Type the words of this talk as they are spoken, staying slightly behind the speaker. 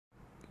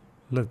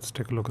Let's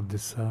take a look at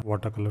this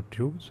watercolor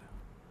tubes.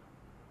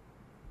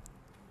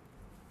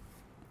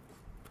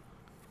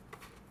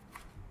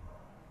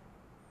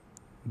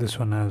 This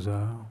one has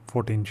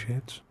 14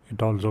 shades.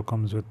 It also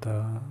comes with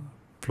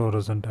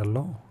fluorescent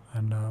yellow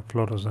and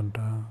fluorescent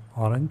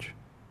orange.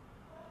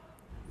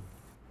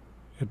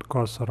 It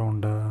costs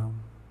around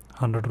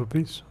 100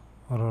 rupees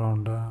or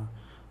around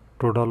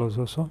 $2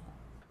 or so.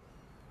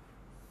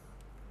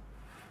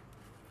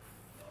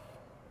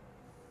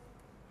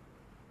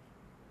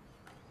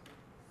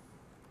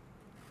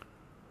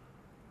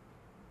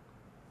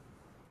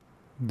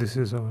 This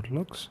is how it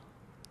looks.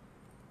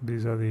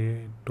 These are the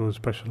two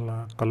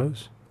special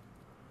colors.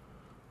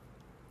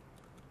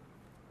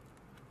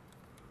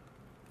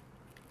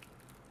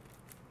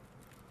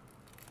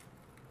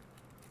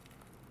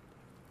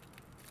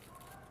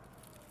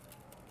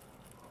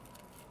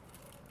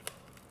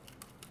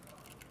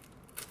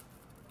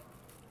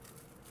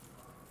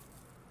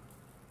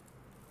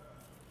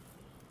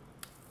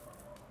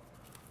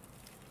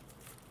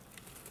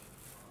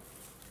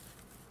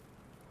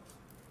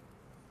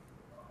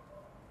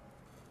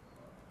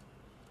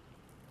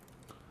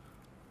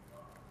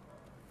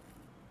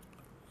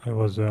 I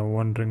was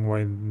wondering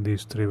why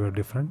these three were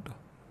different.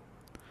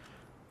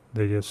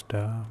 They just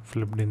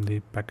flipped in the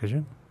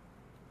packaging.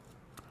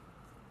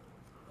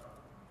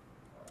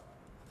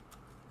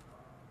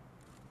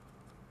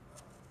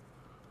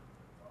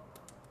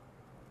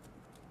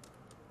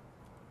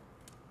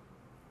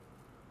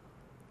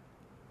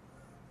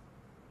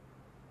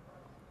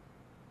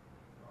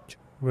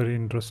 Very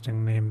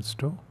interesting names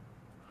too.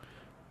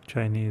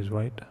 Chinese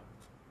white,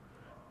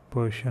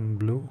 Persian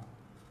blue,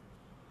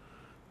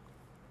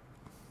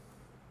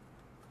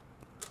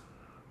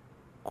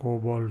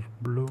 cobalt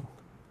blue,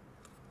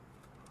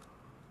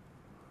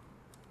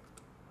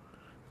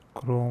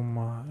 chrome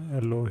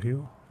yellow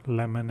hue,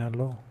 lemon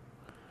yellow,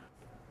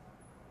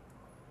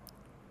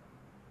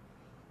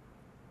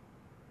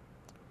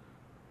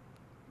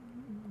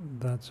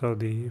 that's how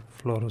the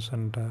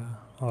fluorescent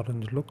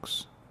orange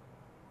looks.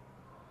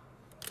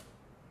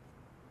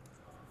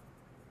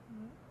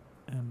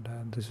 And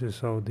this is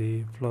how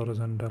the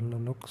fluorescent yellow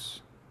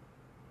looks.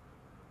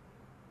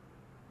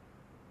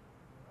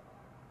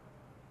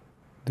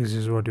 This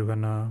is what you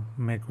can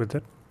make with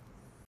it.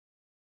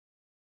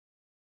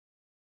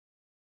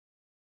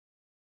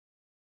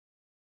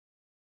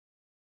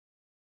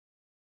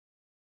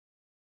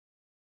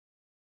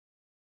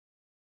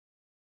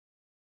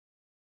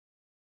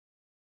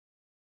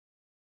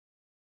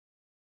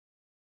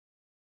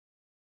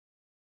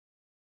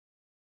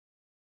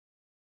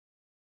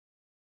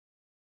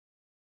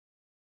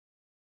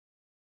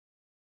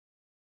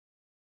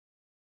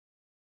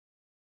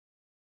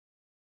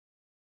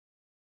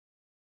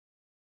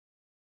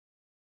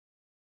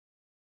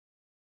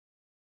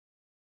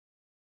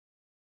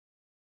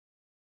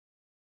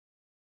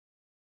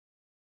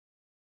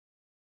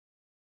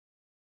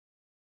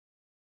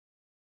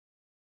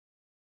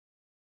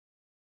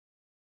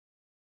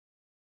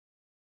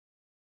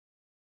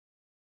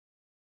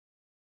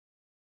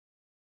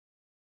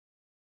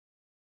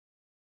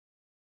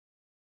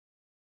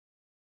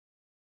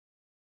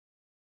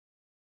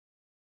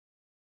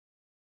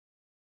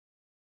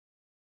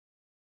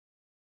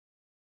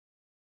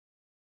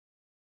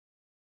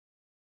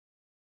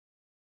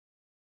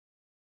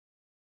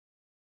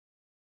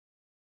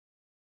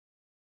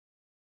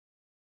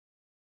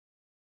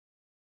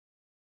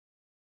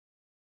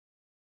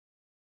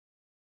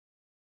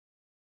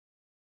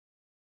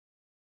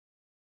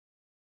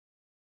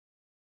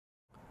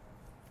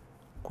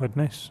 Quite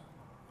nice.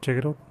 Check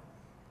it out.